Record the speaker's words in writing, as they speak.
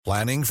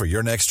Planning for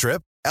your next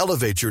trip?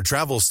 Elevate your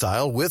travel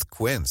style with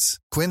Quince.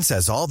 Quince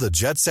has all the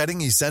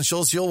jet-setting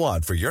essentials you'll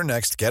want for your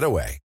next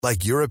getaway,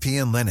 like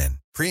European linen,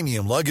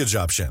 premium luggage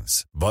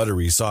options,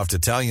 buttery soft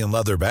Italian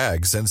leather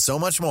bags, and so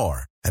much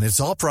more. And it's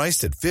all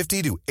priced at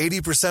 50 to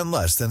 80%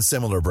 less than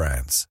similar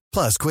brands.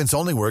 Plus, Quince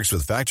only works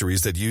with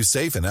factories that use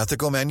safe and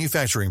ethical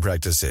manufacturing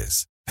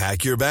practices.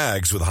 Pack your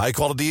bags with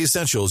high-quality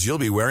essentials you'll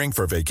be wearing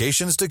for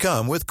vacations to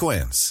come with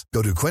Quince.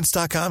 Go to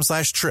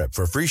quince.com/trip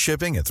for free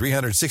shipping and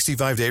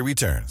 365-day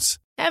returns.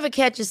 Ever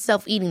catch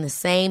yourself eating the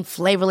same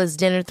flavorless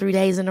dinner 3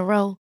 days in a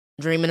row?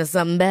 Dreaming of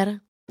something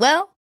better?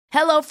 Well,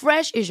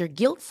 HelloFresh is your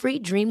guilt-free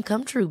dream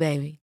come true,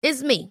 baby.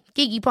 It's me,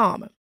 Keke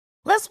Palmer.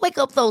 Let's wake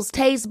up those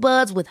taste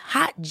buds with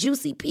hot,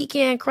 juicy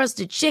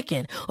pecan-crusted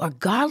chicken or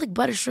garlic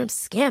butter shrimp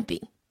scampi.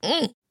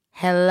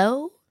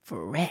 Hello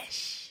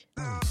Fresh.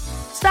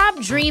 Stop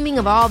dreaming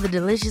of all the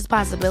delicious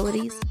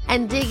possibilities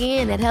and dig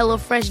in at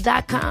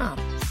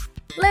HelloFresh.com.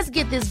 Let's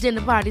get this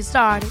dinner party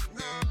started.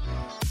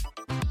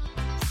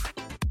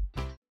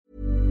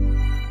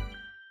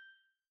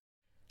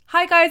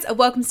 Hi guys, and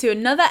welcome to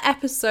another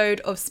episode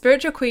of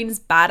Spiritual Queen's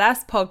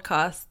Badass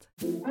Podcast.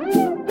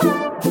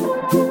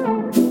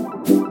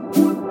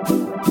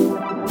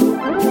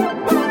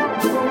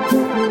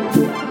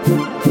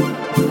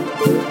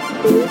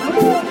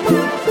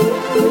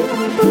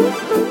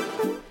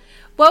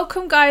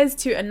 Welcome guys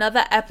to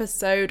another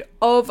episode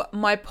of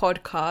my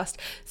podcast.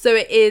 So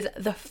it is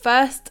the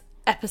first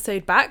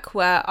episode back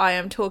where I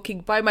am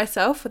talking by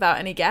myself without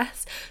any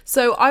guests.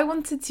 So I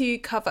wanted to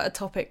cover a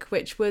topic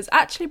which was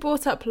actually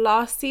brought up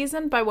last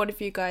season by one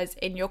of you guys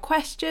in your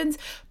questions,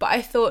 but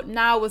I thought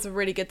now was a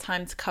really good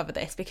time to cover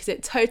this because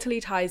it totally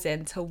ties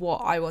into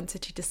what I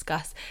wanted to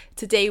discuss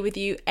today with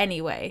you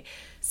anyway.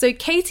 So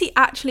Katie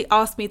actually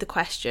asked me the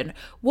question,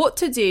 what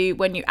to do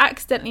when you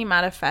accidentally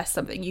manifest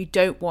something you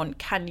don't want,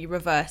 can you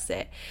reverse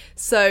it?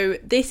 So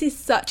this is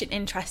such an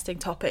interesting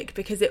topic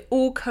because it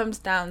all comes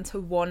down to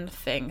one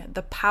thing,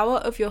 the power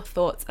of your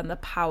thoughts and the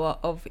power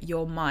of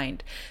your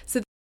mind.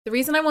 So the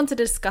reason I wanted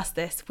to discuss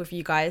this with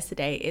you guys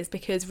today is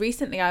because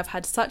recently I've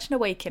had such an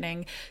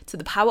awakening to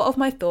the power of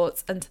my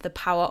thoughts and to the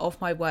power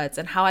of my words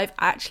and how I've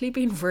actually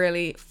been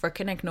really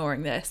freaking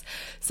ignoring this.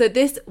 So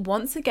this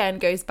once again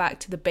goes back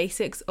to the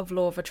basics of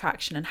law of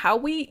attraction and how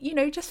we,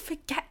 just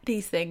forget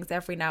these things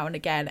every now and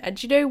again.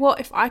 And you know what?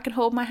 If I can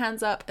hold my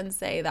hands up and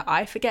say that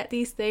I forget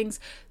these things,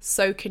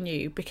 so can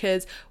you,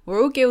 because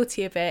we're all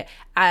guilty of it.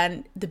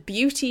 And the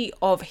beauty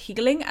of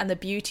healing and the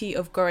beauty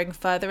of growing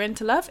further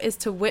into love is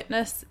to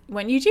witness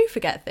when you do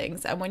forget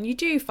things and when you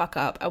do fuck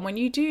up and when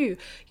you do,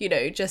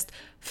 just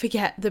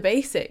forget the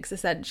basics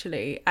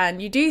essentially,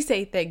 and you do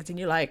say things and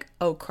you're like,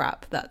 oh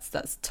crap,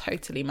 that's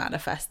totally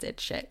manifested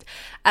shit.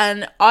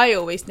 And I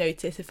always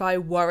notice if I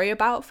worry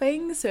about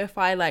things, so if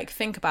I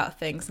think about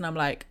things and I'm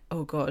like,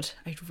 oh god,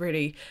 I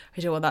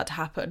don't want that to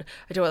happen,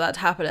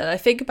 and I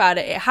think about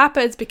it, it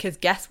happens because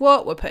guess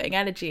what, we're putting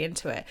energy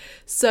into it.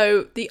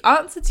 So the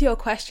answer to your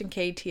question,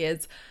 Katie,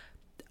 is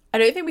I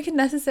don't think we can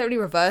necessarily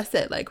reverse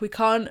it. We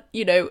can't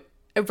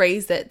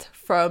erase it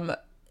from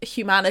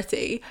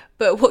humanity,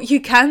 but what you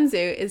can do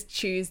is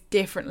choose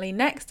differently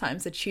next time.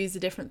 So choose a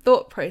different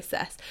thought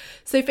process.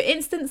 So for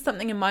instance,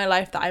 something in my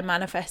life that I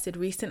manifested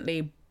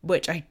recently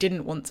which I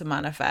didn't want to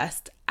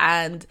manifest,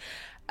 and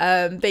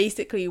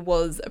basically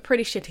was a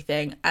pretty shitty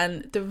thing.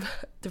 And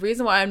the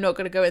reason why I'm not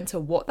going to go into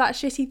what that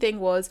shitty thing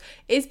was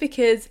is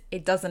because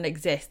it doesn't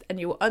exist, and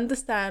you will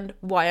understand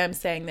why I'm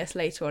saying this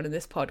later on in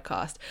this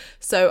podcast.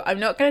 So I'm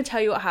not going to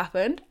tell you what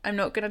happened. I'm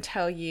not going to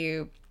tell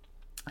you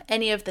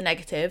any of the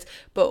negatives,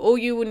 but all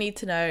you will need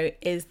to know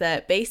is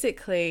that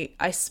basically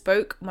I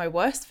spoke my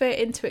worst fear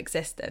into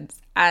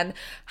existence. And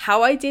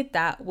how I did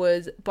that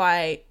was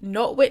by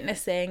not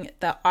witnessing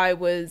that I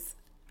was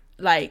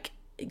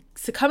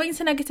succumbing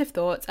to negative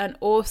thoughts and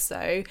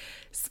also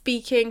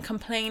speaking,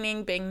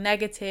 complaining, being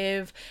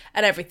negative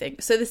and everything.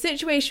 So the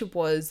situation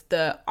was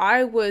that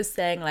I was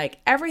saying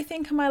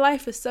everything in my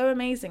life is so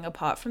amazing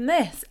apart from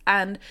this,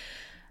 and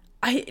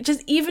I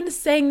just, even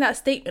saying that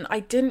statement, I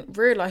didn't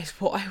realize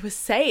what I was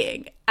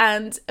saying.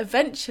 And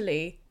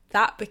eventually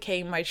that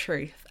became my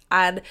truth.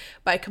 And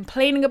by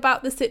complaining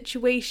about the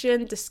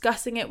situation,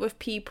 discussing it with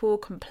people,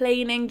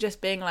 complaining, just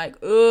being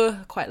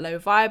quite low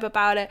vibe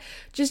about it,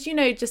 just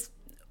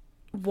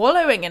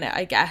wallowing in it,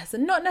 I guess,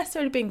 and not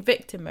necessarily being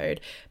victim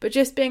mode, but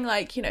just being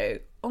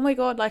oh my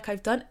god,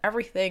 I've done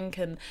everything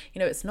and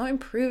it's not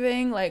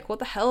improving, what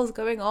the hell is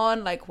going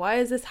on, why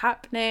is this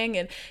happening?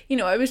 And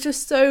I was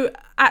just so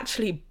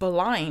actually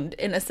blind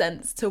in a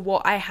sense to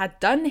what I had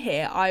done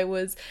here. I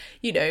was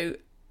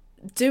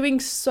doing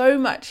so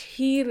much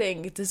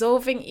healing,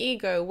 dissolving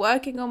ego,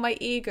 working on my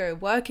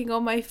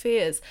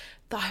fears,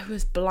 that I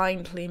was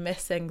blindly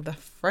missing the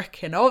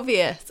frickin'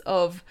 obvious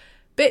of,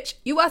 bitch,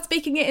 you are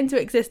speaking it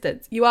into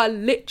existence. You are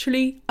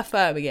literally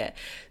affirming it.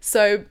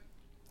 So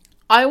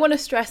I want to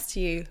stress to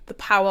you the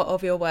power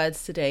of your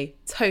words today,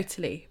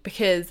 totally,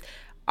 because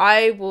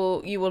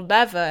you will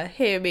never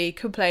hear me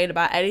complain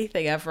about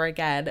anything ever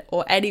again,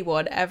 or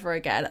anyone ever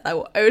again. I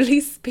will only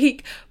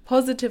speak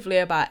positively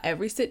about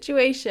every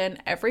situation,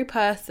 every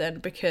person,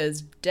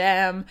 because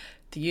damn,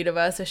 the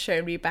universe has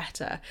shown me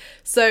better.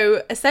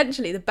 So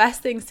essentially, the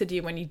best things to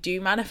do when you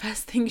do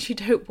manifest things you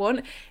don't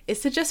want is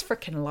to just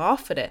freaking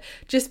laugh at it.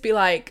 Just be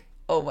like,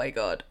 oh my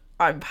God,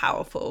 I'm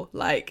powerful.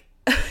 Like,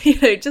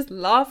 just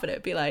laugh at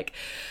it. Be like,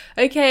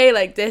 okay,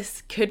 like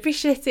this could be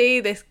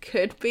shitty. This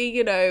could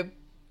be,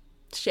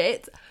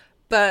 shit.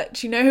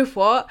 But you know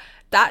what?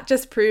 That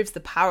just proves the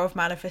power of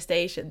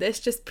manifestation. This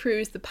just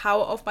proves the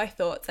power of my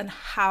thoughts and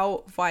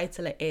how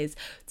vital it is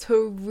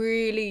to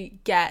really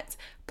get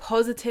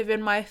positive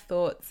in my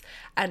thoughts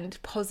and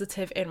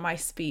positive in my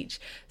speech.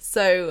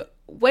 So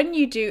when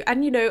you do,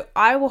 and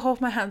I will hold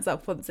my hands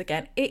up once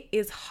again, it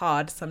is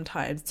hard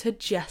sometimes to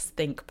just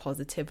think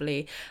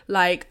positively.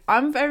 Like,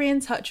 I'm very in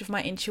touch with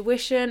my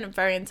intuition,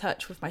 very in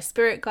touch with my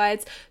spirit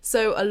guides.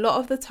 So a lot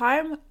of the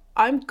time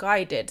I'm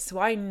guided. So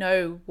I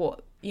know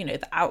what,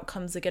 the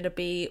outcomes are going to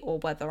be, or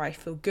whether I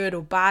feel good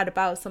or bad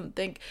about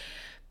something.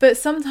 But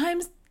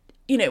sometimes,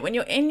 when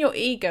you're in your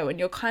ego and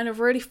you're kind of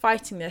really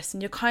fighting this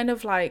and you're kind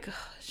of like,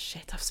 oh,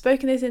 shit, I've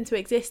spoken this into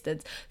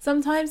existence.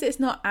 Sometimes it's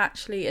not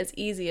actually as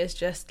easy as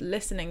just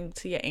listening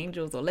to your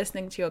angels or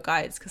listening to your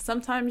guides, because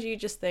sometimes you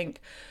just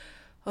think,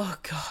 oh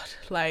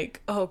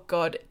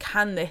God,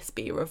 can this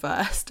be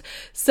reversed?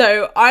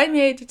 So I'm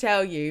here to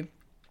tell you,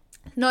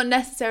 not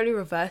necessarily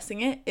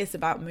reversing it, it's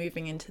about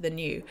moving into the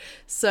new.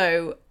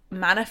 So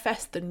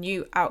manifest the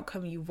new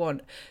outcome you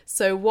want.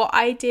 So what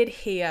I did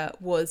here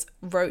was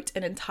wrote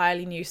an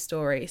entirely new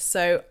story.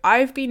 So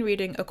I've been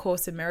reading A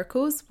Course in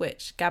Miracles,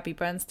 which Gabby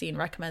Bernstein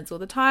recommends all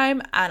the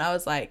time, and I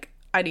was like,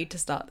 I need to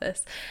start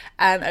this.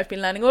 And I've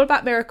been learning all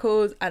about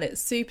miracles, and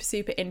it's super,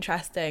 super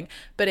interesting,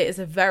 but it is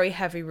a very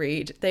heavy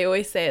read. They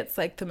always say it's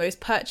like the most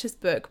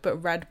purchased book,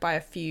 but read by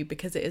a few,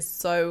 because it is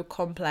so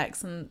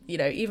complex. And,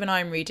 even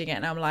I'm reading it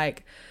and I'm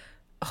like,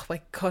 oh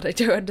my God, I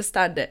don't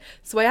understand it.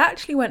 So I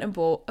actually went and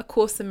bought A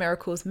Course in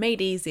Miracles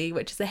Made Easy,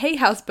 which is a Hay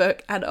House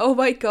book. And oh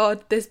my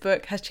God, this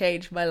book has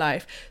changed my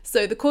life.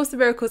 So The Course in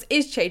Miracles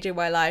is changing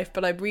my life,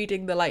 but I'm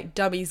reading the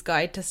dummies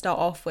guide to start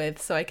off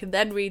with. So I can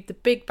then read the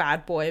big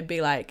bad boy and be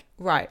like,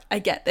 right, I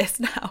get this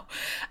now.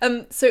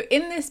 So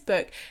in this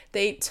book,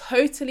 they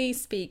totally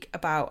speak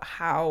about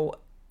how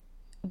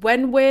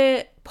when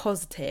we're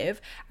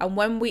positive and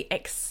when we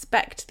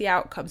expect the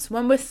outcome, so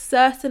when we're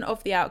certain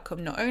of the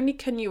outcome, not only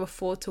can you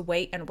afford to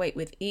wait and wait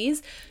with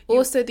ease,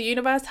 also the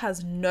universe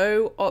has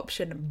no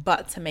option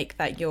but to make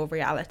that your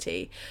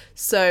reality.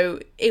 So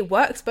it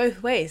works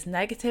both ways,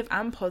 negative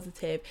and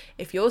positive.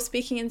 If you're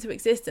speaking into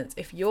existence,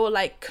 if you're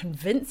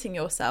convincing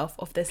yourself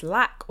of this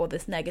lack or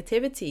this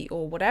negativity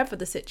or whatever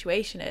the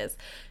situation is,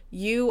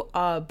 you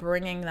are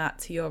bringing that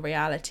to your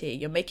reality.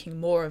 You're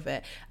making more of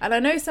it. And I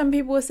know some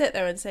people will sit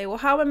there and say, well,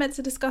 how am I meant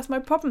to discuss my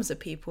problems with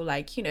people?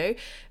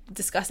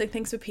 Discussing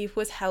things with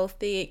people is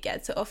healthy. It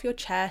gets it off your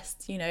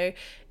chest.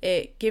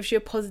 It gives you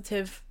a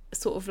positive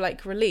sort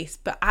of release.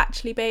 But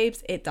actually,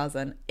 babes, it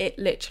doesn't. It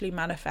literally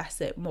manifests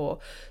it more.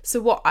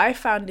 So what I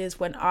found is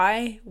when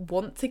I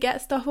want to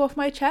get stuff off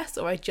my chest,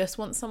 or I just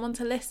want someone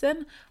to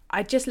listen,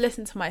 I just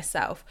listen to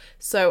myself.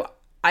 So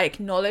I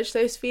acknowledge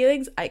those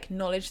feelings, I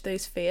acknowledge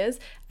those fears,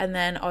 and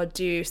then I'll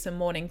do some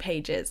morning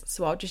pages.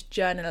 So I'll just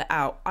journal it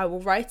out. I will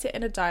write it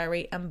in a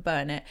diary and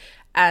burn it.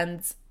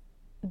 And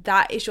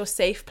that is your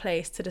safe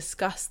place to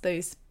discuss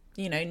those,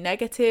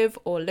 negative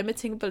or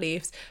limiting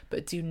beliefs,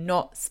 but do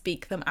not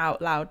speak them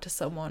out loud to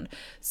someone.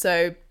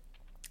 So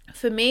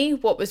for me,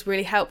 what was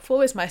really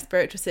helpful is my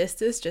spiritual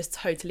sisters just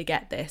totally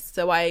get this.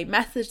 So I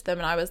messaged them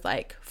and I was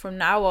like, from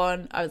now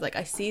on,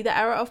 I see the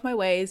error of my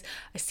ways.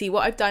 I see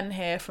what I've done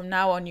here. From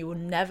now on, you will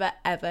never,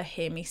 ever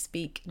hear me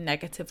speak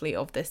negatively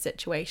of this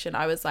situation.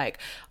 I was like,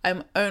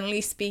 I'm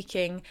only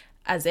speaking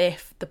as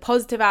if the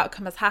positive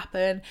outcome has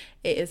happened.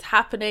 It is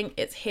happening.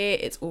 It's here.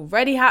 It's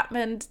already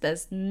happened.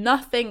 There's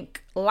nothing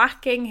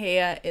lacking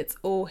here. It's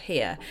all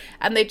here.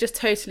 And they just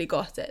totally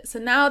got it. So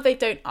now they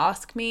don't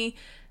ask me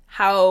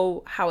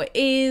how it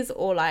is,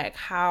 or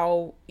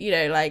how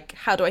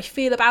how do I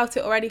feel about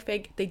it or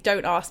anything. They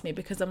don't ask me,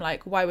 because I'm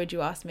like, why would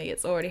you ask me?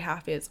 It's already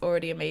happy, it's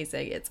already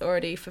amazing, it's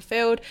already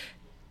fulfilled.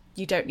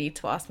 You don't need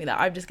to ask me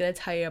that. I'm just going to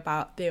tell you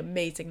about the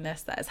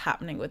amazingness that is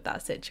happening with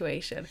that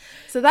situation.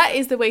 So that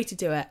is the way to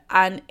do it.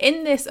 And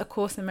in this A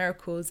Course in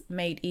Miracles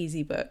Made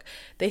Easy book,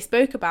 they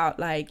spoke about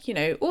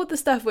all the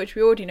stuff which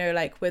we already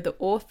know, we're the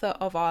author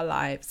of our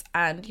lives.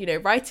 And,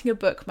 writing a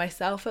book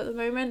myself at the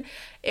moment,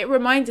 it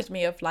reminded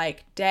me of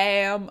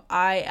damn,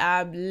 I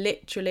am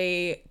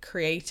literally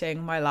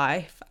creating my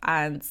life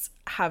and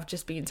have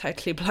just been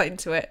totally blind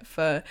to it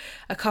for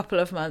a couple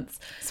of months.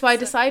 So I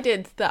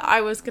decided that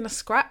I was going to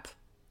scrap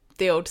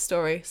the old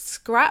story,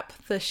 scrap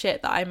the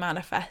shit that I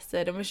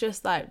manifested and was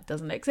just like,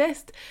 doesn't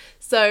exist.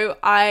 So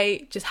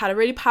I just had a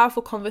really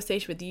powerful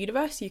conversation with the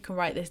universe. You can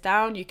write this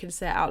down, you can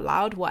say it out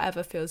loud,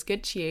 whatever feels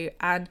good to you.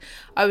 And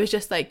I was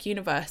just like,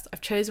 universe,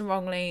 I've chosen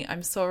wrongly,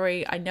 I'm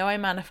sorry, I know I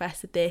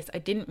manifested this, I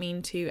didn't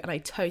mean to, and I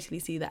totally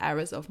see the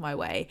errors of my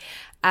way.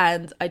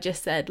 And I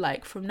just said,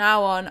 like, from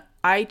now on,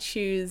 I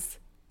choose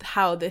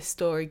how this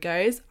story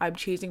goes. I'm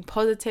choosing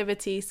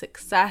positivity,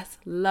 success,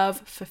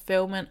 love,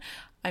 fulfillment.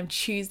 I'm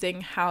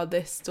choosing how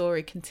this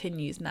story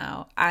continues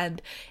now.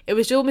 And it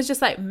was almost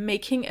just like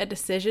making a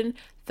decision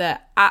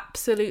that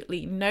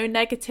absolutely no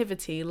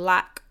negativity,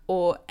 lack,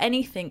 or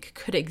anything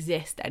could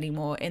exist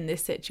anymore in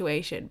this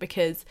situation,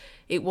 because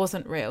it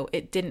wasn't real.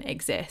 It didn't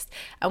exist.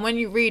 And when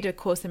you read A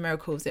Course in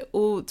Miracles, it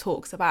all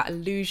talks about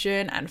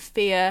illusion and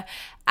fear.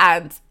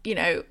 And, you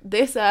know,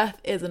 this earth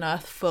is an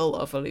earth full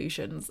of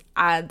illusions.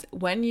 And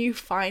when you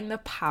find the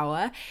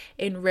power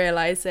in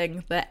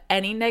realizing that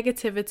any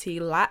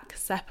negativity, lack,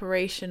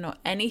 separation, or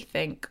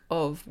anything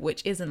of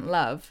which isn't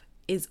love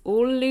is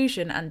all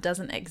illusion and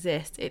doesn't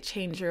exist, it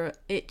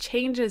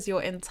changes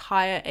your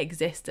entire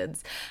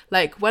existence.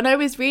 Like, when I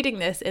was reading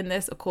this in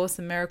this A Course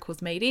in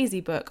Miracles Made Easy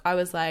book, I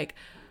was like,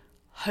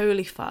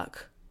 holy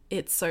fuck,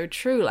 it's so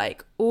true.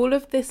 Like, all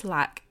of this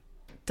lack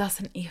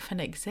doesn't even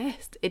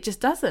exist. It just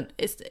doesn't.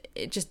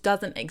 It just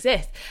doesn't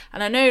exist.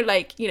 And I know,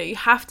 like, you know, you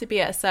have to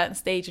be at a certain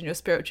stage in your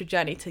spiritual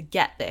journey to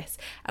get this.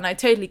 And I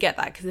totally get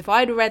that, because if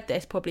I'd read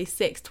this probably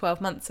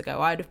 6-12 months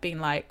ago, I'd have been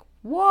like,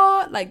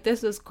 what? Like,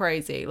 this was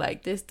crazy.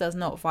 Like, this does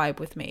not vibe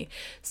with me.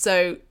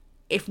 So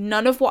if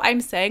none of what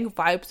I'm saying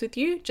vibes with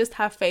you, just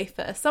have faith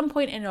that at some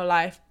point in your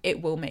life, it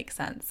will make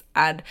sense.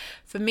 And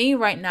for me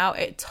right now,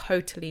 it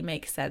totally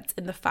makes sense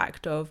in the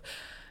fact of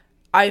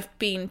I've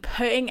been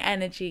putting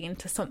energy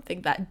into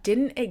something that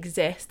didn't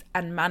exist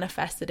and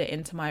manifested it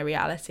into my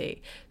reality.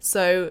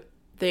 So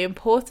the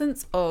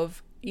importance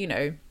of, you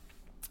know,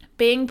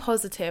 being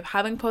positive,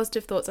 having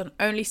positive thoughts, and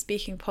only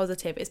speaking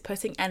positive is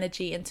putting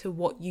energy into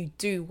what you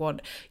do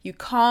want. You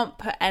can't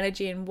put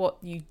energy in what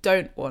you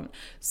don't want.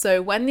 So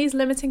when these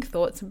limiting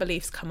thoughts and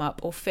beliefs come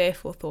up, or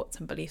fearful thoughts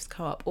and beliefs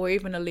come up, or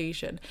even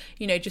illusion,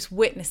 you know, just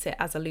witness it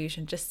as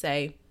illusion. Just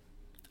say,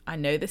 I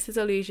know this is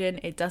illusion,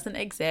 it doesn't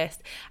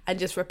exist, and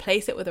just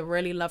replace it with a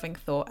really loving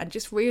thought, and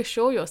just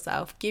reassure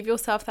yourself, give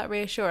yourself that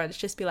reassurance.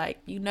 Just be like,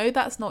 you know,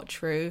 that's not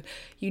true,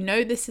 you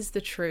know, this is the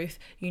truth,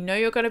 you know,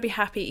 you're going to be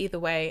happy either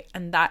way,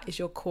 and that is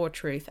your core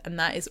truth, and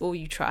that is all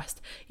you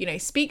trust. You know,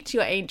 speak to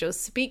your angels,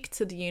 speak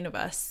to the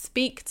universe,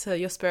 speak to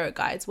your spirit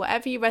guides,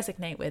 whatever you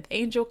resonate with,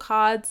 angel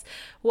cards,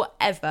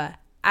 whatever,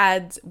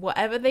 and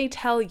whatever they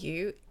tell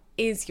you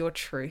is your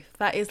truth.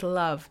 That is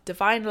love,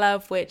 divine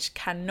love, which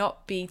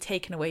cannot be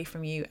taken away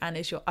from you, and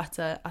is your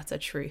utter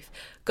truth.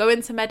 Go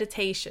into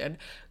meditation,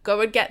 go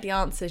and get the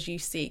answers you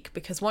seek,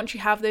 because once you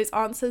have those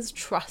answers,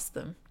 trust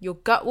them. Your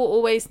gut will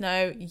always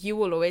know, you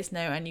will always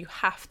know, and you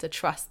have to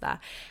trust that.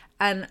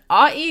 And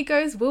our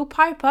egos will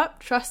pipe up,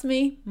 trust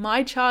me.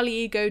 My Charlie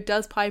ego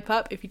does pipe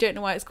up. If you don't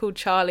know why it's called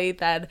Charlie,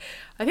 then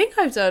I think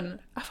have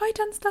I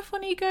done stuff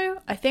on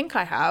ego? I think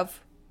I have.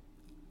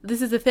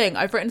 This is the thing,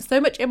 I've written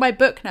so much in my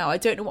book now, I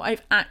don't know what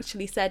I've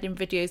actually said in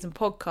videos and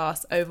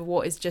podcasts over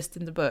what is just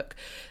in the book.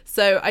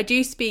 So I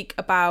do speak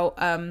about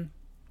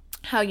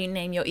how you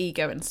name your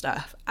ego and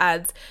stuff,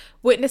 and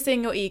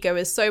witnessing your ego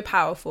is so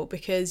powerful,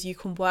 because you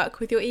can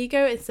work with your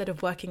ego instead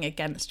of working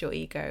against your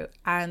ego,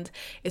 and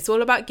it's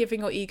all about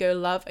giving your ego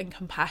love and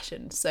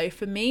compassion. So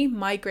for me,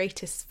 my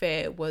greatest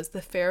fear was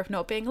the fear of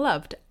not being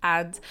loved,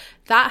 and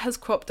that has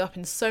cropped up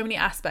in so many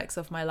aspects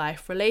of my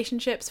life: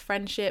 relationships,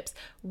 friendships,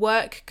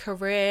 work,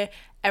 career,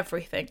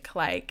 everything.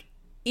 Like,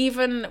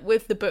 even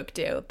with the book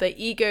deal,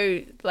 the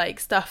ego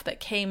like stuff that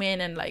came in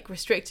and like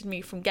restricted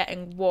me from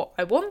getting what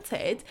I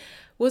wanted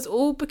was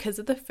all because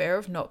of the fear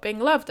of not being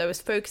loved. I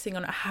was focusing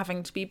on it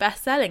having to be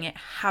best-selling, it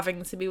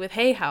having to be with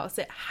Hay House,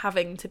 it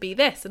having to be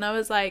this. And I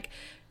was like,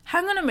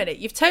 hang on a minute,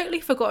 you've totally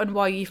forgotten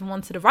why you even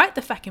wanted to write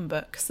the fucking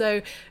book.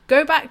 So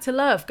go back to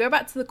love, go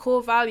back to the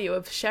core value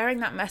of sharing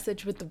that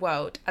message with the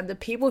world, and the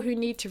people who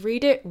need to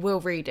read it will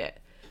read it.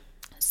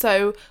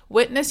 So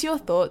witness your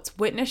thoughts,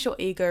 witness your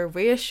ego,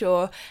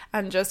 reassure,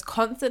 and just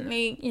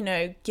constantly, you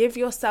know, give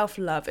yourself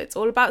love. It's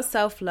all about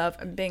self-love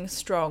and being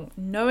strong,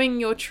 knowing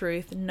your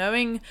truth,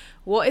 knowing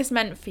what is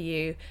meant for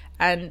you,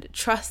 and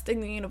trusting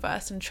the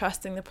universe and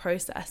trusting the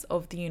process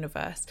of the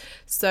universe.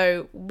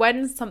 So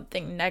when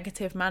something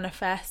negative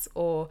manifests,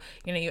 or,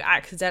 you know, you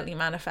accidentally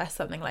manifest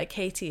something like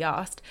Katie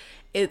asked,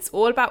 it's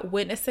all about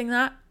witnessing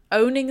that,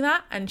 owning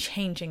that, and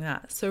changing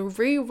that. So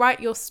rewrite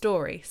your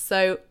story.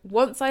 So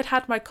once I'd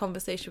had my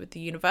conversation with the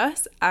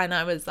universe and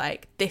I was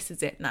like, this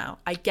is it now,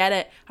 I get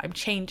it, I'm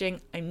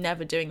changing, I'm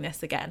never doing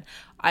this again,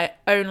 I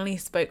only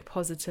spoke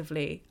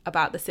positively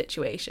about the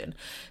situation.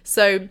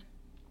 So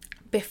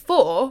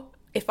before,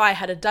 if I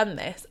had done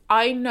this,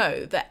 I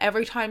know that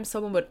every time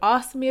someone would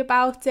ask me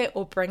about it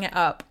or bring it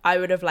up, I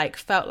would have like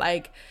felt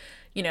like,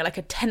 you know, like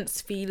a tense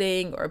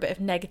feeling or a bit of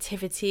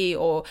negativity,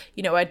 or,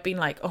 you know, I'd been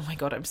like, oh my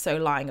God, I'm so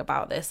lying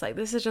about this. Like,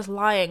 this is just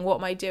lying. What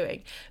am I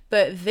doing?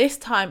 But this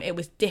time it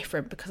was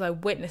different because I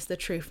witnessed the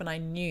truth and I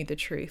knew the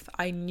truth.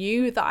 I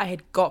knew that I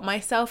had got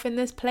myself in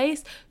this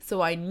place,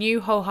 so I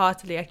knew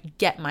wholeheartedly I could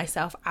get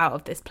myself out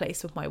of this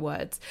place with my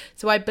words.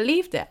 So I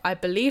believed it. I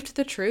believed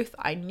the truth.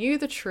 I knew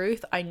the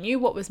truth. I knew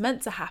what was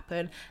meant to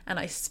happen, and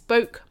I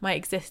spoke my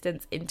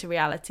existence into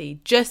reality,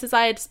 just as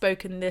I had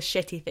spoken this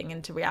shitty thing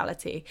into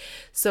reality.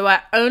 So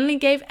I only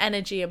gave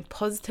energy and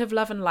positive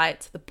love and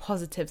light to the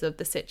positives of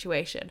the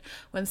situation.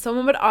 When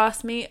someone would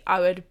ask me, I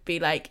would be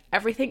like,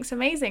 everything's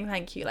amazing.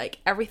 Thank you, like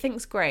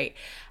everything's great.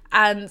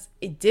 And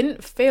it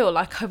didn't feel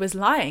like I was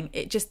lying.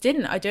 It just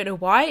didn't. I don't know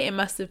why. It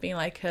must have been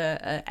like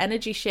a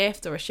energy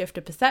shift or a shift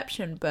of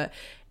perception, but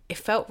it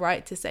felt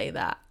right to say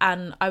that.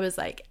 And I was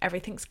like,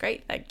 everything's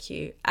great, thank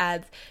you.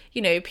 And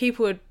you know,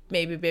 people would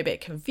maybe be a bit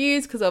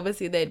confused because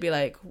obviously they'd be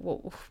like,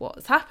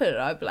 what's happened?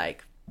 And I'd be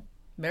like,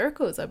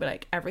 miracles. I'd be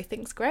like,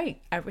 everything's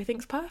great,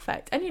 everything's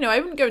perfect. And you know, I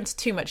wouldn't go into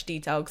too much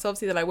detail because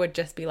obviously then I would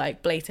just be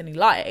like blatantly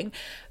lying,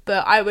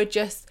 but I would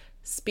just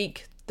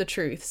speak the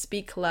truth,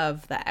 speak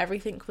love, that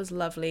everything was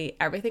lovely,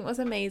 everything was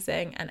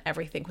amazing, and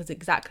everything was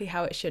exactly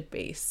how it should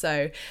be.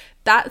 So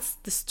that's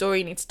the story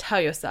you need to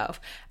tell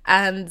yourself.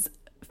 And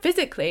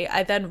physically,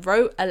 I then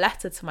wrote a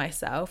letter to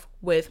myself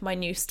with my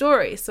new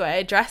story. So I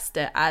addressed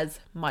it as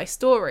my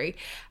story,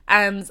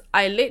 and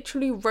I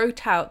literally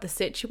wrote out the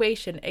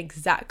situation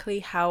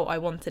exactly how I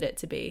wanted it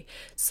to be.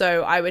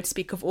 So I would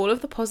speak of all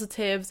of the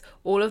positives,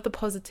 all of the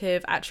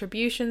positive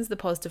attributions, the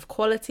positive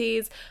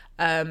qualities,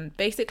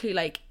 basically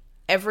like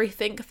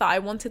everything that I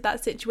wanted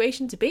that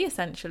situation to be,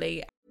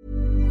 essentially.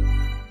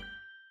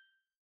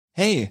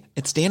 Hey,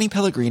 it's Danny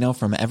Pellegrino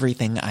from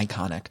Everything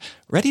Iconic.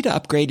 Ready to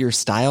upgrade your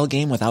style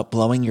game without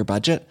blowing your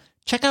budget?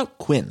 Check out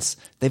Quince.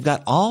 They've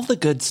got all the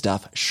good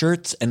stuff,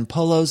 shirts and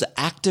polos,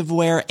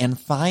 activewear, and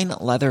fine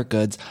leather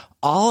goods,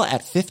 all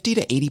at 50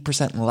 to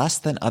 80% less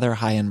than other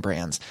high-end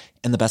brands.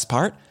 And the best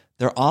part?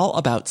 They're all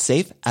about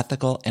safe,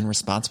 ethical, and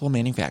responsible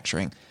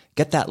manufacturing.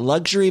 Get that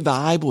luxury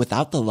vibe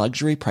without the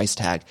luxury price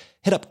tag.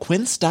 Hit up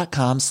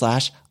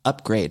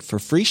quince.com/upgrade for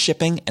free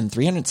shipping and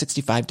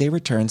 365-day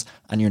returns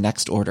on your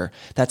next order.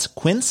 That's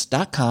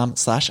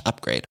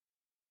quince.com/upgrade.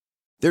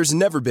 There's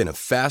never been a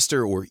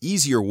faster or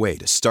easier way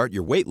to start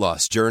your weight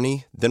loss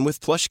journey than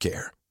with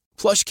PlushCare.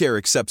 PlushCare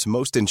accepts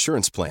most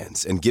insurance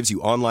plans and gives you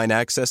online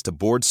access to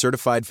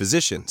board-certified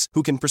physicians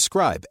who can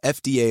prescribe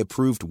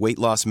FDA-approved weight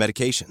loss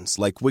medications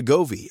like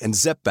Wegovy and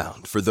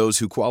Zepbound for those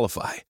who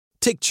qualify.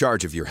 Take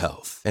charge of your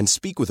health and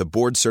speak with a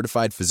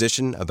board-certified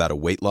physician about a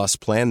weight loss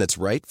plan that's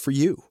right for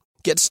you.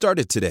 Get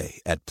started today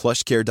at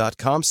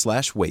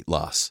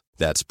plushcare.com/weight-loss.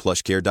 That's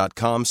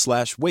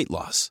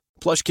plushcare.com/weight-loss.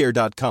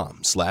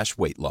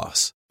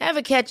 plushcare.com/weight-loss.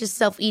 Ever catch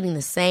yourself eating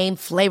the same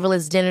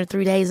flavorless dinner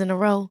 3 days in a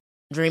row?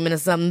 Dreaming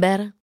of something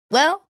better?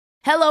 Well,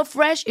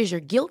 HelloFresh is your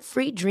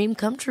guilt-free dream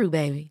come true,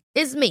 baby.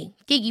 It's me,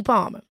 Keke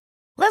Palmer.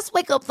 Let's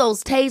wake up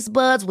those taste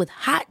buds with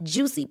hot,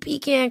 juicy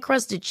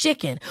pecan-crusted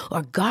chicken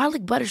or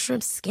garlic butter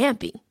shrimp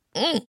scampi.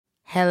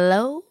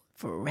 Hello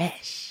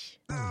Fresh.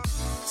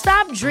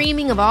 Stop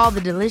dreaming of all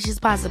the delicious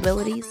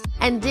possibilities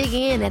and dig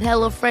in at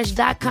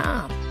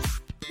HelloFresh.com.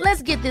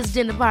 Let's get this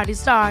dinner party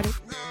started.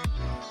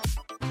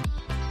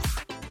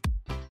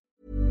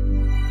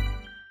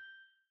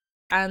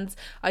 And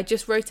I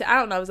just wrote it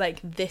out and I was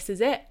like, this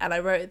is it. And I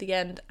wrote at the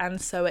end,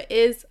 and so it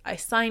is. I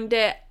signed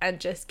it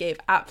and just gave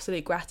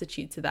absolute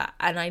gratitude to that.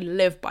 And I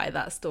live by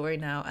that story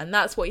now. And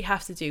that's what you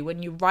have to do.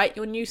 When you write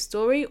your new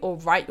story or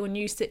write your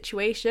new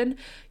situation,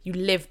 you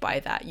live by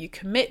that. You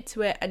commit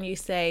to it and you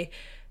say,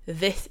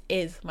 this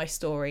is my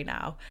story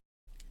now.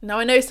 Now,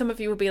 I know some of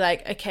you will be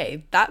like,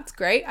 okay, that's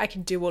great, I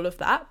can do all of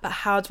that, but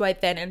how do I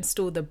then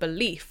install the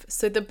belief?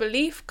 So the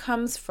belief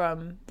comes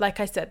from, like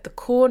I said, the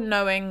core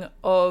knowing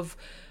of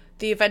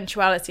the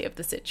eventuality of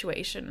the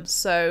situation.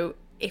 So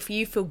if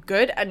you feel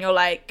good and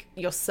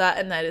you're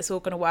certain that it's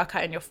all going to work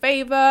out in your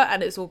favor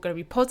and it's all going to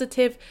be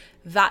positive,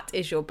 that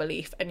is your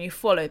belief, and you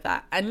follow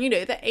that. And you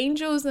know, the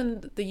angels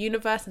and the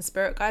universe and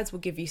spirit guides will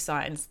give you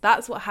signs.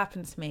 That's what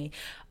happened to me.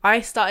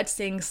 I started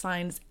seeing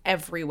signs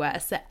everywhere.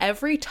 So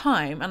every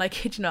time, and I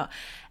kid you not,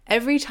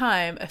 every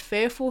time a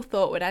fearful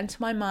thought would enter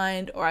my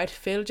mind, or I'd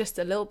feel just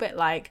a little bit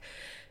like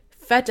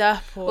fed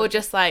up, or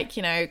just like,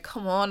 you know,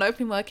 come on, I've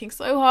been working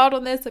so hard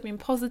on this, I've been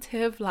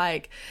positive,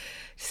 like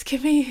just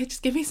give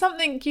me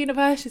something,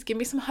 universe, just give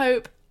me some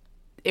hope.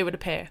 It would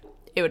appear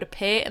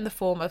in the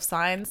form of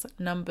signs,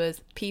 numbers,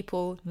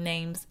 people,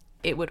 names.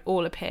 It would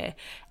all appear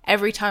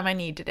every time I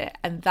needed it.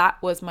 And that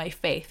was my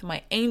faith.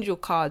 My angel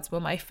cards were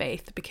my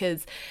faith,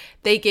 because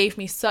they gave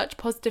me such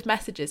positive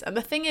messages. And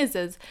the thing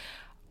is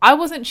I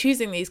wasn't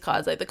choosing these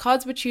cards, like the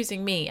cards were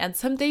choosing me. And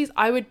some days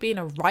I would be in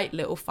a right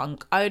little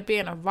funk. I would be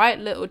in a right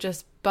little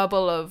just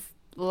bubble of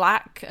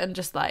lack and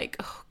just like,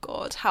 oh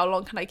God, how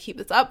long can I keep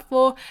this up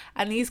for?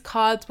 And these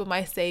cards were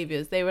my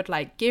saviors. They would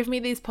like give me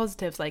these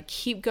positives, like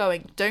keep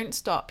going, don't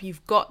stop,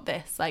 you've got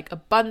this, like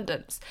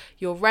abundance,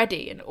 you're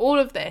ready, and all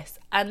of this.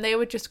 And they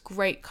were just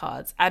great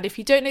cards. And if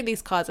you don't know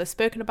these cards, I've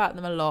spoken about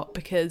them a lot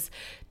because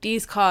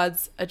these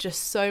cards are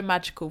just so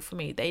magical for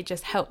me. They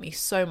just help me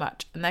so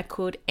much. And they're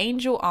called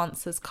Angel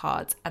Answers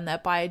cards, and they're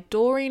by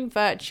Doreen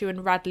Virtue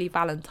and Radley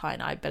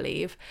Valentine, I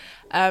believe.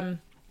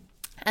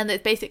 And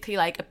it's basically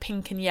like a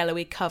pink and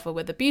yellowy cover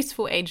with a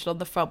beautiful angel on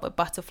the front with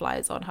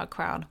butterflies on her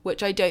crown,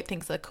 which I don't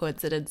think is a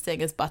coincidence,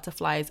 seeing as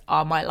butterflies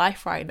are my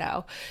life right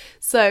now.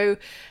 So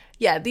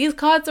yeah, these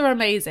cards are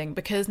amazing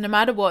because no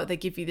matter what, they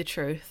give you the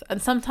truth. And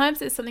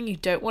sometimes it's something you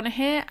don't want to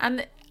hear,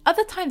 and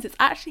other times it's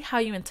actually how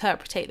you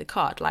interpret the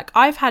card. Like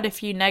I've had a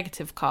few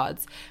negative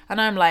cards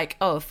and I'm like,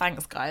 oh,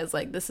 thanks guys,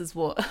 like this is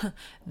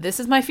this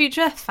is my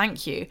future,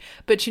 thank you.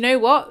 But you know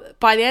what,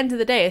 by the end of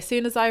the day, as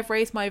soon as I've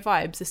raised my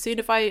vibes, as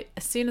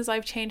soon as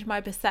I've changed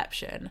my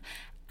perception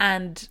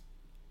and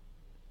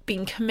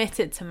been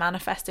committed to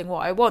manifesting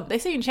what I want, they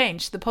soon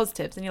change the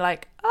positives, and you're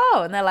like,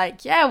 oh, and they're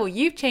like, yeah, well,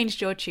 you've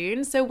changed your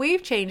tune, so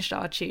we've changed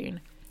our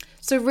tune.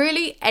 So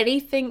really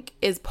anything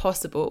is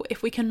possible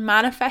if we can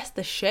manifest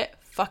the shit.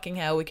 Fucking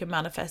hell, we can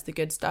manifest the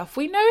good stuff.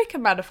 We know we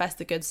can manifest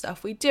the good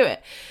stuff. We do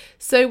it.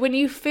 So when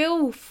you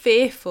feel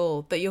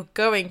fearful that you're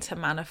going to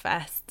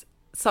manifest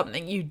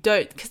something you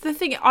don't, because the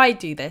thing, I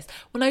do this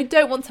when I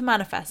don't want to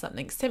manifest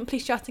something, simply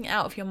shutting it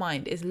out of your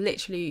mind is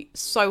literally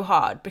so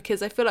hard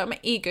because I feel like my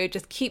ego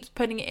just keeps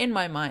putting it in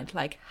my mind,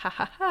 like, ha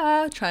ha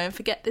ha, try and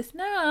forget this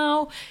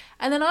now.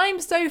 And then I'm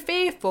so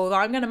fearful that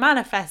I'm going to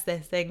manifest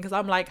this thing because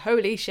I'm like,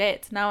 holy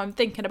shit, now I'm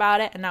thinking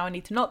about it and now I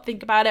need to not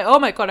think about it. Oh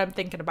my God, I'm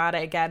thinking about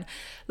it again.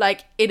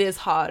 Like, it is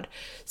hard.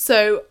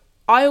 So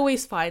I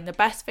always find the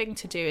best thing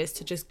to do is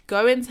to just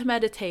go into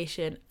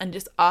meditation and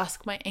just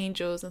ask my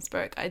angels and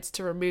spirit guides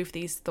to remove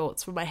these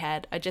thoughts from my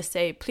head. I just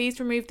say, please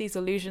remove these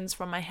illusions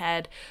from my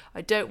head.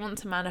 I don't want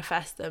to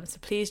manifest them, so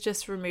please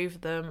just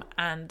remove them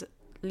and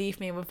leave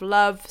me with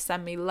love,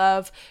 send me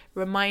love,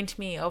 remind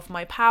me of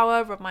my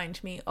power,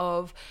 remind me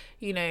of,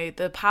 you know,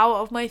 the power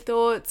of my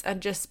thoughts,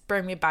 and just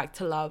bring me back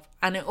to love.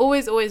 And it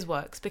always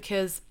works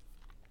because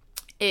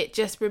it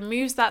just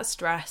removes that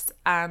stress,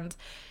 and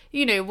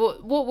you know,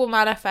 what will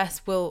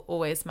manifest will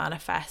always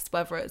manifest,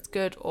 whether it's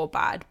good or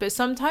bad. But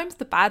sometimes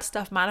the bad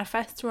stuff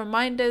manifests to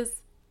remind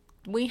us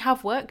we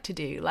have work to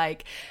do.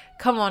 Like,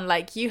 come on,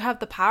 like, you have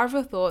the power of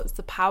your thoughts,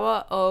 the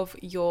power of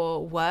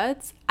your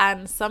words,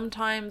 and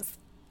sometimes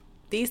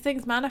these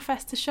things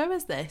manifest to show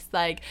us this.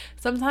 Like,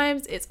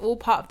 sometimes it's all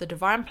part of the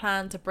divine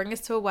plan to bring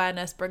us to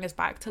awareness, bring us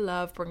back to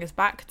love, bring us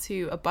back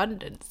to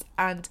abundance.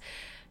 And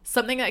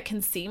something that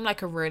can seem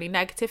like a really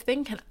negative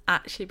thing can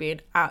actually be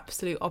an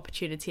absolute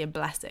opportunity and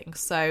blessing.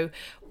 So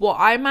what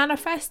I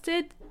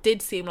manifested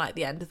did seem like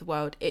the end of the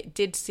world. It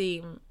did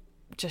seem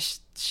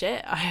just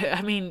shit.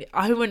 I mean,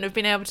 I wouldn't have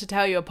been able to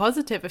tell you a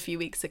positive a few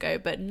weeks ago,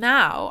 but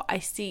now I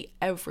see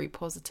every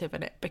positive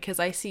in it because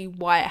I see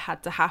why it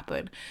had to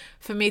happen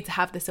for me to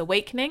have this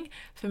awakening,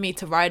 for me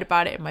to write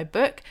about it in my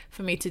book,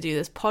 for me to do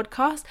this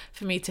podcast,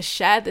 for me to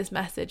share this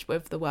message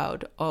with the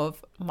world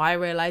of my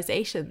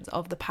realizations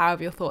of the power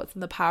of your thoughts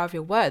and the power of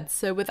your words.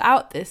 So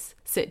without this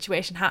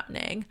situation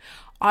happening,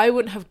 I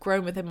wouldn't have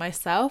grown within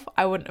myself.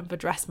 I wouldn't have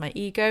addressed my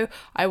ego.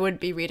 I wouldn't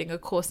be reading A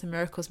Course in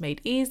Miracles Made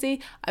Easy.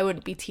 I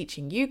wouldn't be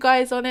teaching you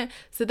guys on it.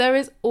 So there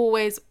is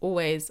always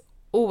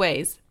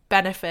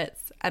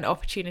benefits and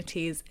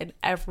opportunities in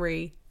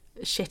every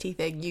shitty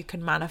thing you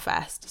can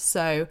manifest.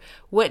 So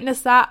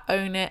witness that,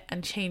 own it,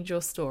 and change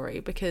your story.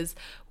 Because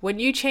when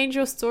you change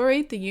your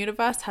story, the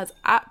universe has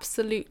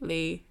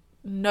absolutely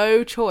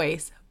no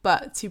choice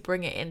but to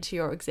bring it into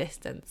your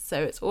existence.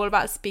 So it's all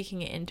about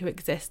speaking it into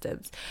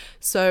existence.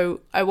 So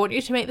I want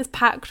you to make this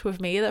pact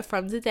with me that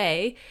from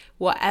today,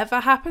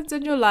 whatever happens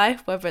in your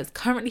life, whether it's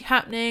currently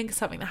happening,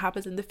 something that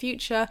happens in the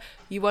future,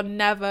 you are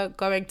never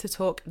going to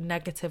talk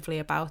negatively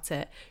about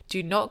it.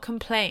 Do not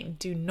complain,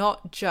 do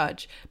not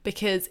judge,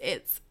 because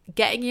it's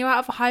getting you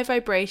out of a high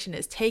vibration,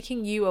 it's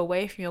taking you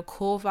away from your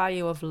core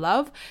value of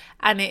love,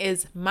 and it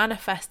is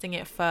manifesting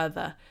it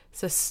further.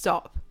 So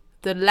stop.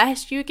 The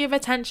less you give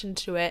attention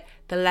to it,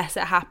 the less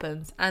it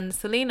happens. And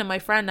Selena, my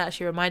friend,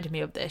 actually reminded me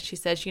of this. She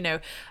says, you know,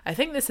 I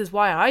think this is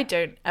why I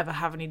don't ever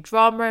have any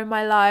drama in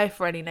my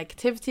life or any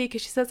negativity,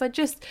 because she says, I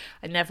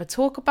never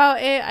talk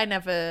about it. I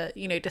never,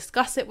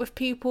 discuss it with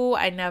people.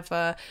 I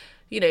never,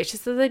 she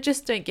says, I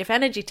just don't give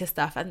energy to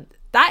stuff. And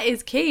that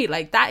is key.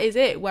 Like, that is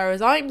it.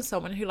 Whereas I'm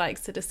someone who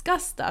likes to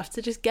discuss stuff,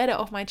 to just get it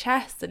off my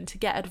chest and to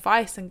get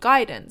advice and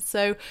guidance.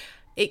 So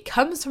it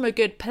comes from a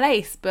good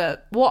place,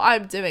 but what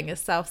I'm doing is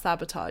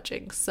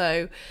self-sabotaging.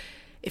 So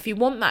if you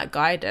want that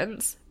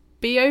guidance,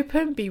 be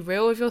open, be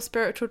real with your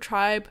spiritual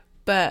tribe,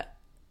 but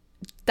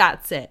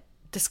that's it.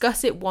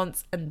 Discuss it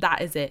once and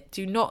that is it.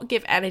 Do not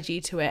give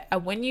energy to it.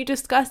 And when you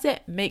discuss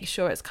it, make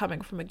sure it's coming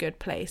from a good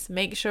place.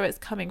 Make sure it's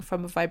coming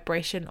from a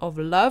vibration of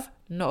love,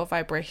 not a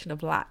vibration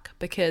of lack.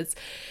 Because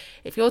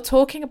if you're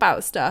talking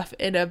about stuff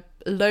in a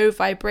low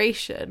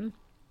vibration,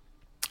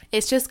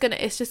 it's just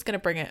gonna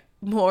bring it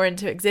more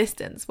into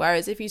existence.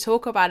 Whereas if you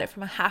talk about it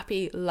from a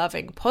happy,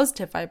 loving,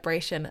 positive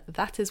vibration,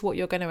 that is what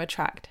you're going to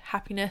attract: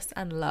 happiness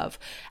and love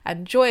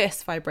and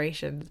joyous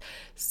vibrations.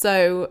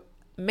 So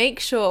make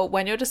sure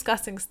when you're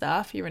discussing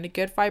stuff, you're in a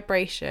good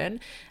vibration.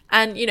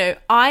 And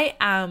I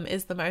am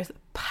is the most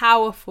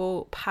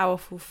powerful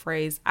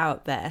phrase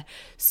out there.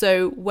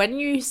 So when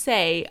you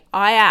say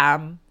I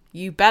am,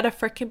 you better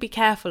freaking be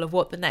careful of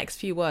what the next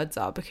few words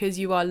are, because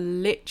you are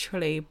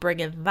literally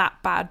bringing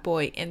that bad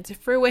boy into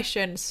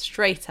fruition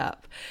straight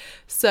up.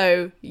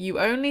 So you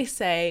only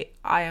say,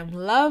 I am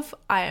love,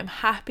 I am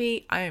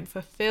happy, I am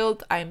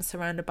fulfilled, I am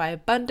surrounded by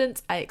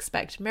abundance, I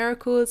expect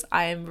miracles,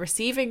 I am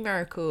receiving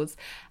miracles,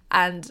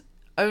 and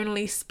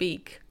only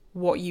speak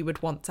what you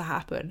would want to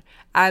happen.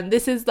 And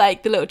this is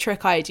like the little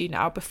trick I do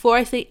now. Before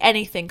I say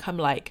anything, I'm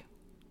like,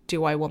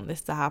 do I want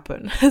this to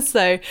happen?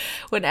 So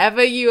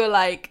whenever you are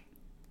like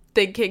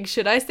thinking,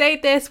 should I say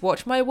this?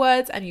 Watch my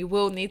words. And you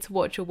will need to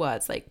watch your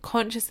words. Like,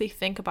 consciously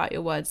think about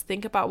your words,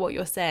 think about what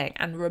you're saying,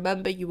 and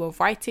remember, you are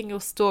writing your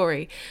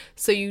story.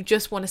 So you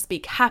just want to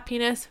speak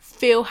happiness,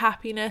 feel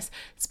happiness,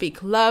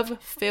 speak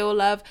love, feel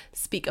love,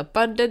 speak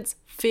abundance,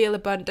 feel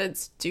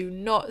abundance. Do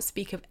not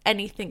speak of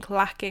anything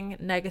lacking,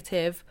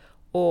 negative,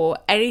 or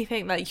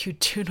anything that you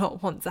do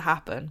not want to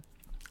happen.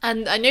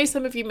 And I know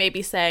some of you may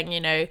be saying,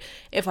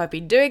 if I've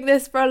been doing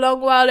this for a long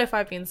while, if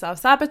I've been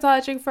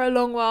self-sabotaging for a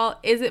long while,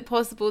 is it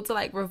possible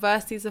to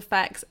reverse these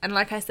effects? And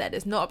like I said,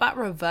 it's not about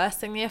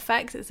reversing the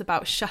effects, it's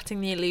about shutting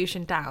the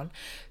illusion down.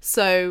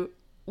 So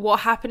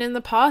what happened in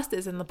the past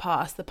is in the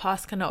past. The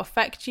past cannot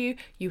affect you.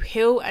 You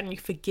heal and you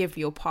forgive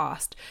your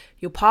past.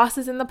 Your past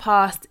is in the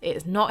past. It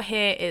is not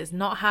here. It is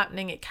not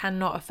happening. It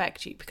cannot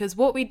affect you. Because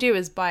what we do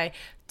is, by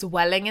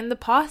dwelling in the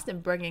past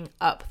and bringing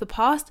up the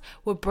past,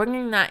 we're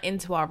bringing that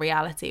into our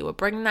reality. We're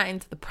bringing that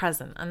into the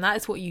present. And that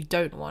is what you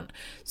don't want.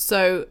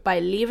 So by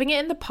leaving it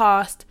in the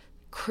past,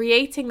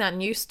 creating that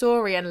new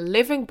story and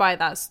living by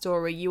that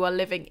story, you are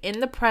living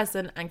in the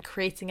present and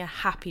creating a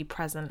happy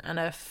present and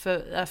a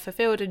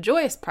fulfilled and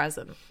joyous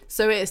present.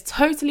 So it is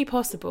totally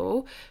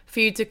possible for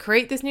you to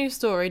create this new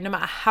story no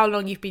matter how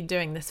long you've been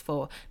doing this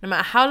for. No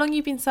matter how long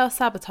you've been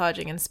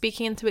self-sabotaging and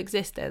speaking into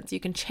existence, you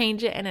can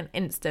change it in an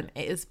instant.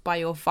 It is by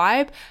your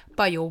vibe,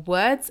 by your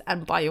words,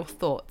 and by your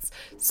thoughts.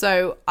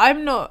 So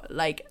I'm not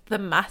the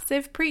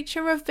massive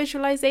preacher of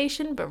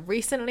visualization, but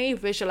recently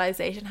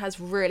visualization has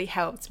really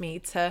helped me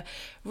to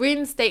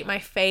reinstate my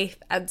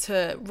faith and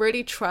to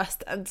really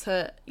trust and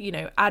to,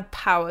 add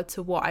power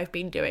to what I've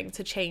been doing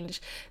to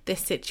change this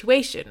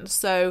situation.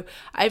 So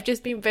I've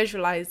just been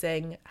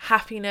visualizing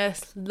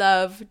happiness,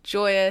 love,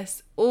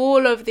 joyous,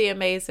 all of the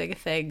amazing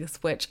things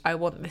which I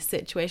want this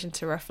situation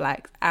to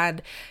reflect,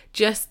 and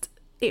just,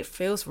 it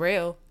feels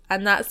real.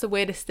 And that's the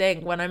weirdest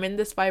thing. When I'm in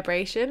this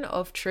vibration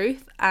of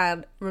truth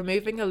and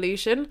removing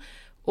illusion,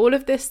 all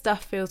of this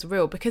stuff feels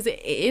real, because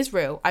it is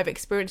real. I've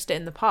experienced it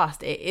in the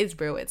past. It is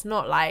real. It's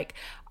not like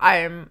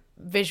I'm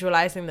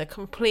visualizing the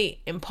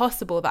complete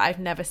impossible that I've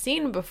never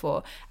seen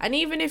before. And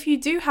even if you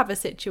do have a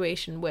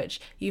situation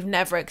which you've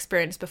never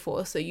experienced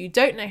before, so you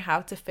don't know how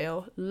to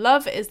feel,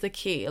 love is the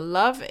key.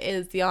 Love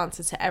is the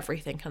answer to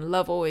everything, and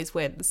love always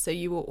wins. So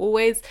you will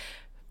always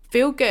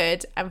feel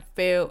good and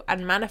feel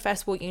and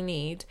manifest what you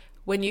need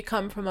when you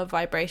come from a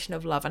vibration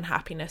of love and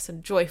happiness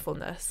and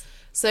joyfulness.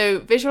 So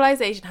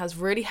visualization has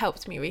really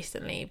helped me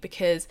recently,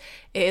 because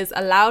it has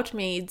allowed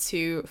me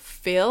to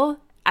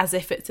feel as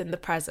if it's in the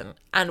present.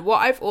 And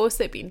what I've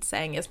also been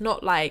saying is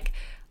not like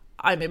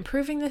I'm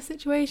improving the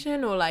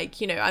situation, or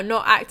I'm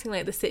not acting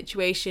like the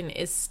situation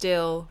is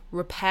still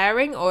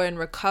repairing or in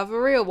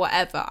recovery or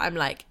whatever. I'm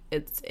like,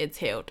 it's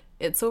healed.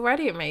 It's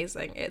already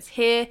amazing. It's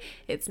here.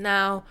 It's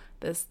now.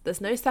 There's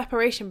no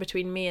separation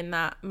between me and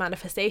that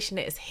manifestation.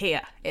 It is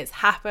here. It's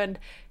happened.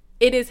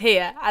 It is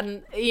here.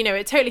 And,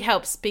 it totally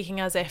helps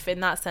speaking as if in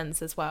that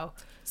sense as well.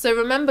 So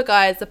remember,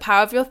 guys, the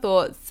power of your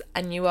thoughts,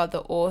 and you are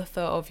the author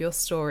of your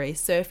story.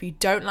 So if you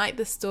don't like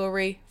the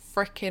story,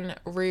 freaking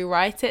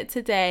rewrite it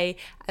today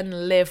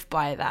and live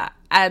by that.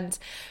 And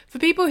for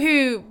people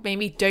who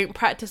maybe don't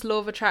practice law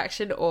of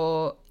attraction,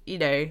 or,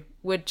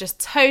 would just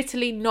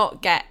totally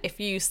not get if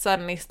you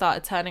suddenly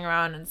started turning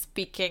around and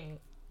speaking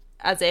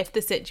as if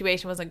the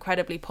situation was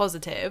incredibly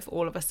positive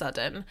all of a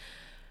sudden,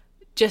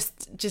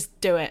 just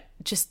do it.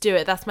 Just do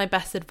it. That's my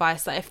best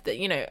advice.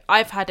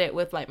 I've had it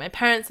with my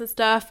parents and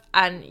stuff,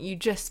 and you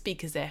just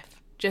speak as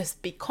if.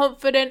 Just be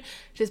confident.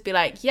 Just be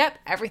like, yep,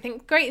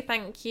 everything's great,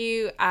 thank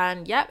you.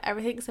 And yep,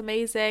 everything's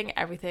amazing.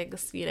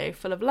 Everything's,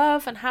 full of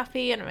love and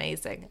happy and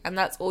amazing. And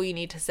that's all you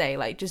need to say.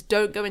 Just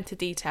don't go into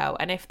detail.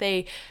 And if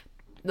they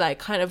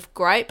kind of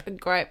gripe,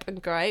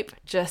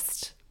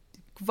 just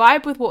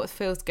vibe with what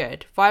feels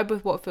good.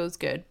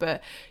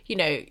 But,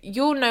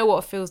 you'll know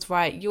what feels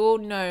right. You'll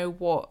know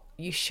what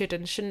you should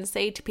and shouldn't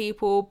say to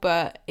people.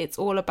 But it's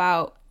all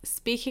about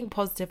speaking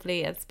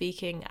positively and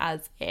speaking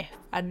as if,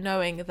 and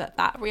knowing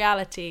that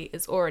reality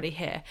is already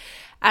here.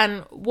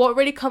 And what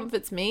really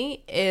comforts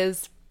me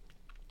is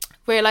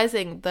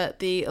realizing that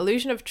the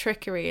illusion of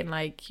trickery and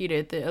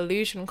the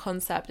illusion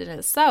concept in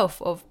itself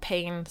of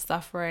pain,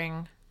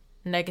 suffering,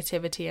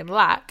 negativity and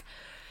lack,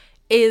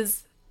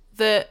 is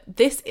that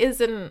this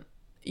isn't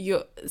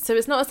so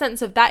it's not a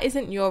sense of that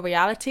isn't your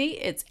reality,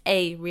 it's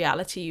a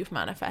reality you've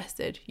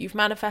manifested. You've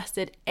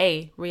manifested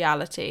a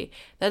reality.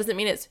 That doesn't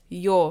mean it's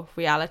your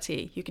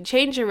reality. You can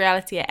change your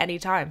reality at any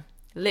time,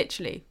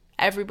 literally.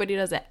 Everybody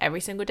does it every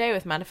single day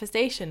with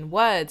manifestation,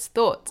 words,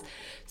 thoughts.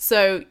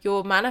 So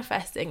you're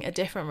manifesting a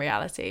different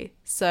reality.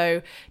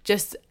 So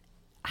just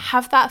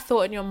have that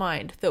thought in your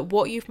mind that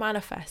what you've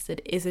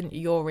manifested isn't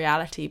your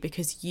reality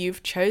because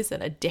you've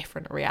chosen a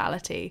different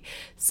reality.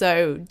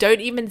 So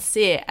don't even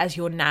see it as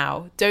your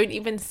now. Don't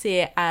even see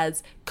it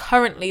as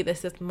currently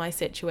this is my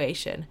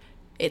situation.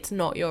 It's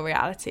not your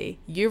reality.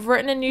 You've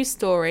written a new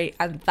story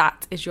and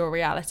that is your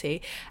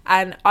reality.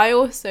 And I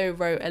also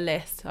wrote a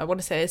list. I want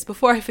to say this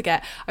before I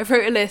forget. I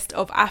wrote a list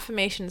of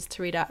affirmations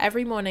to read out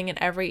every morning and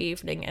every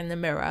evening in the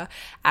mirror.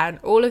 And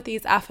all of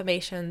these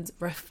affirmations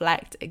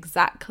reflect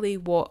exactly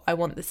what I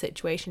want the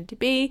situation to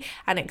be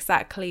and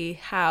exactly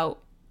how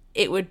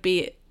it would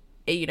be,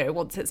 you know,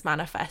 once it's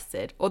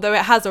manifested. Although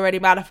it has already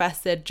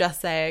manifested,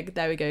 just saying.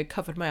 There we go,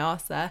 covered my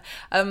arse there.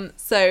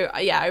 So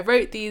yeah, I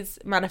wrote these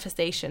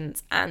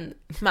affirmations,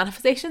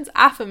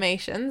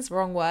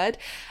 wrong word,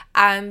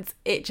 and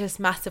it just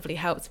massively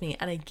helped me.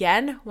 And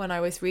again, when I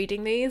was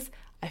reading these,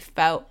 I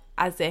felt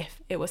as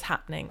if it was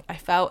happening. I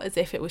felt as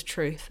if it was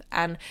truth,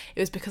 and it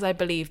was because I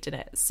believed in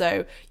it.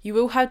 So you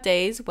will have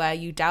days where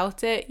you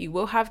doubt it. You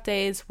will have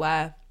days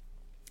where,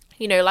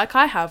 you know, like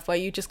I have, where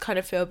you just kind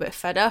of feel a bit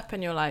fed up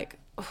and you're like,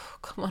 oh,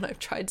 come on, I've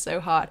tried so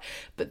hard.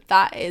 But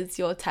that is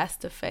your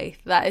test of faith.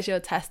 That is your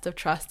test of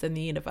trust in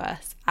the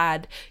universe.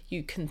 And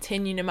you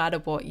continue no matter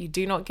what. You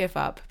do not give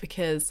up,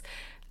 because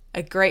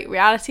a great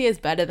reality is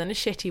better than a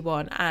shitty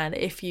one. And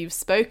if you've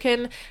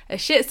spoken a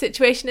shit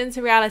situation into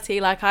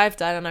reality like I've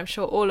done, and I'm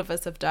sure all of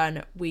us have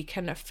done, we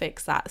can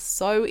fix that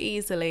so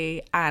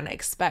easily and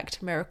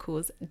expect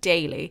miracles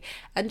daily.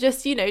 And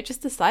just, you know,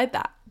 just decide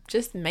that.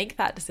 Just make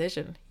that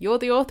decision. You're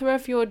the author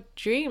of your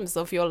dreams,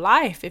 of your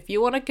life. If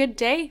you want a good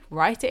day,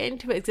 write it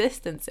into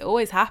existence. It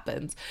always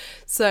happens.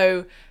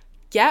 So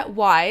get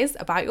wise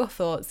about your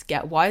thoughts,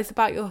 get wise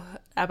about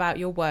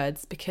your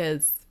words,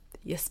 because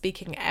you're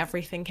speaking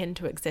everything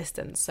into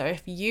existence. So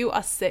if you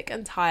are sick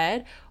and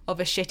tired of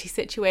a shitty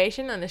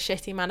situation and a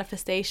shitty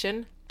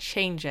manifestation,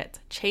 change it.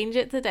 Change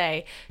it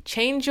today.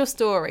 Change your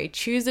story.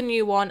 Choose a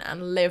new one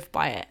and live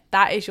by it.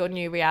 That is your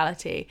new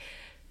reality.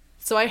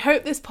 So I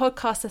hope this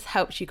podcast has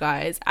helped you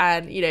guys,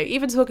 and, you know,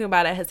 even talking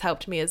about it has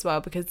helped me as well,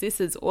 because this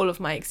is all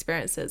of my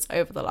experiences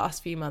over the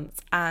last few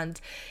months,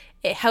 and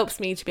it helps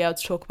me to be able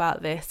to talk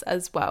about this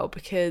as well,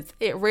 because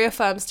it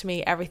reaffirms to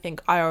me everything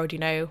I already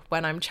know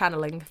when I'm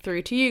channeling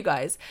through to you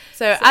guys.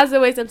 So as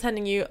always, I'm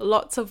sending you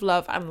lots of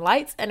love and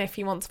light, and if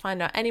you want to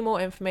find out any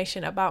more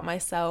information about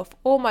myself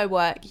or my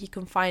work, you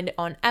can find it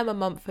on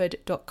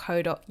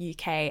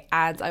emmamumford.co.uk.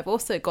 And I've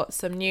also got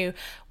some new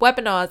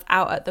webinars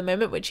out at the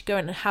moment, which you go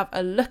and have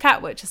a look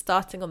at, which are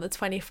starting on the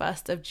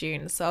 21st of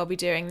June. So I'll be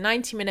doing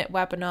 90-minute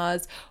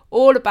webinars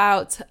all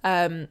about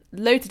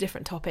loads of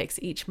different topics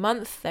each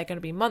month. They're going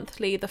to be monthly.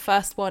 The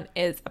first one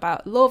is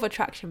about law of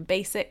attraction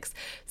basics.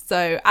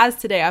 So as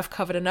today, I've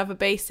covered another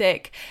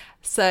basic.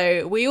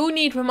 So we all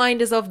need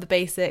reminders of the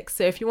basics.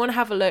 So if you want to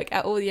have a look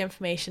at all the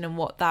information and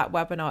what that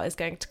webinar is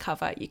going to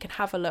cover, you can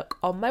have a look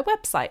on my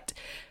website.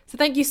 So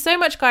thank you so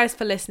much, guys,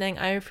 for listening.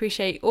 I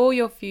appreciate all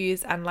your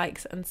views and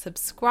likes and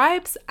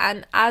subscribes.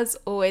 And as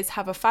always,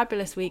 have a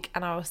fabulous week,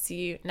 and I will see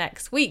you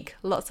next week.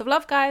 Lots of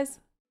love, guys.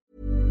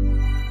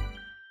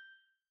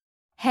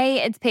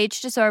 Hey, it's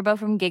Paige DeSorbo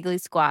from Giggly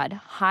Squad.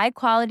 High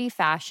quality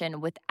fashion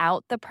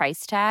without the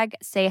price tag.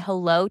 Say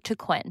hello to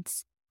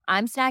Quince.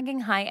 I'm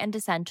snagging high-end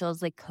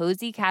essentials like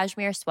cozy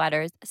cashmere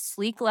sweaters,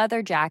 sleek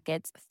leather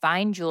jackets,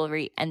 fine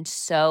jewelry, and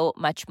so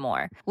much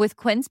more. With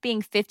Quince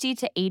being 50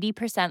 to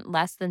 80%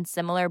 less than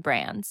similar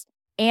brands.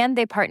 And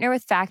they partner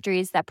with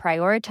factories that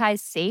prioritize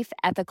safe,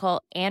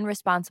 ethical, and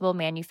responsible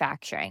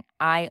manufacturing.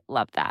 I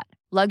love that.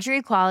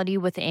 Luxury quality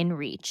within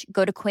reach.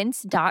 Go to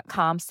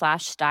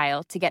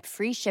quince.com/style to get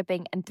free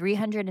shipping and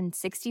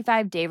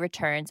 365-day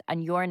returns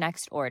on your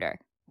next order.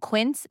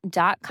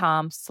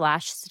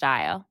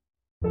 Quince.com/style.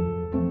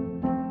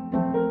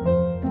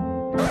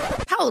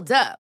 Hold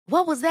up.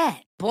 What was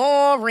that?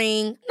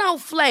 Boring. No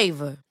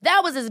flavor.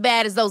 That was as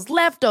bad as those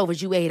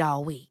leftovers you ate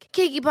all week.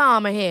 Keke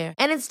Palmer here.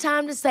 And it's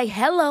time to say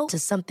hello to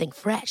something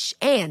fresh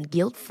and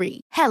guilt-free.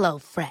 Hello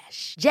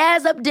Fresh.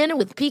 Jazz up dinner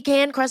with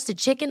pecan-crusted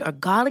chicken or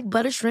garlic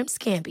butter shrimp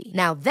scampi.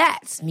 Now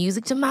that's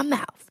music to my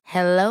mouth.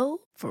 Hello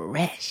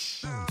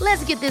Fresh.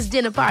 Let's get this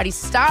dinner party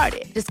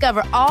started.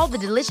 Discover all the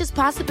delicious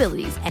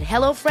possibilities at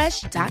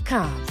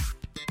HelloFresh.com.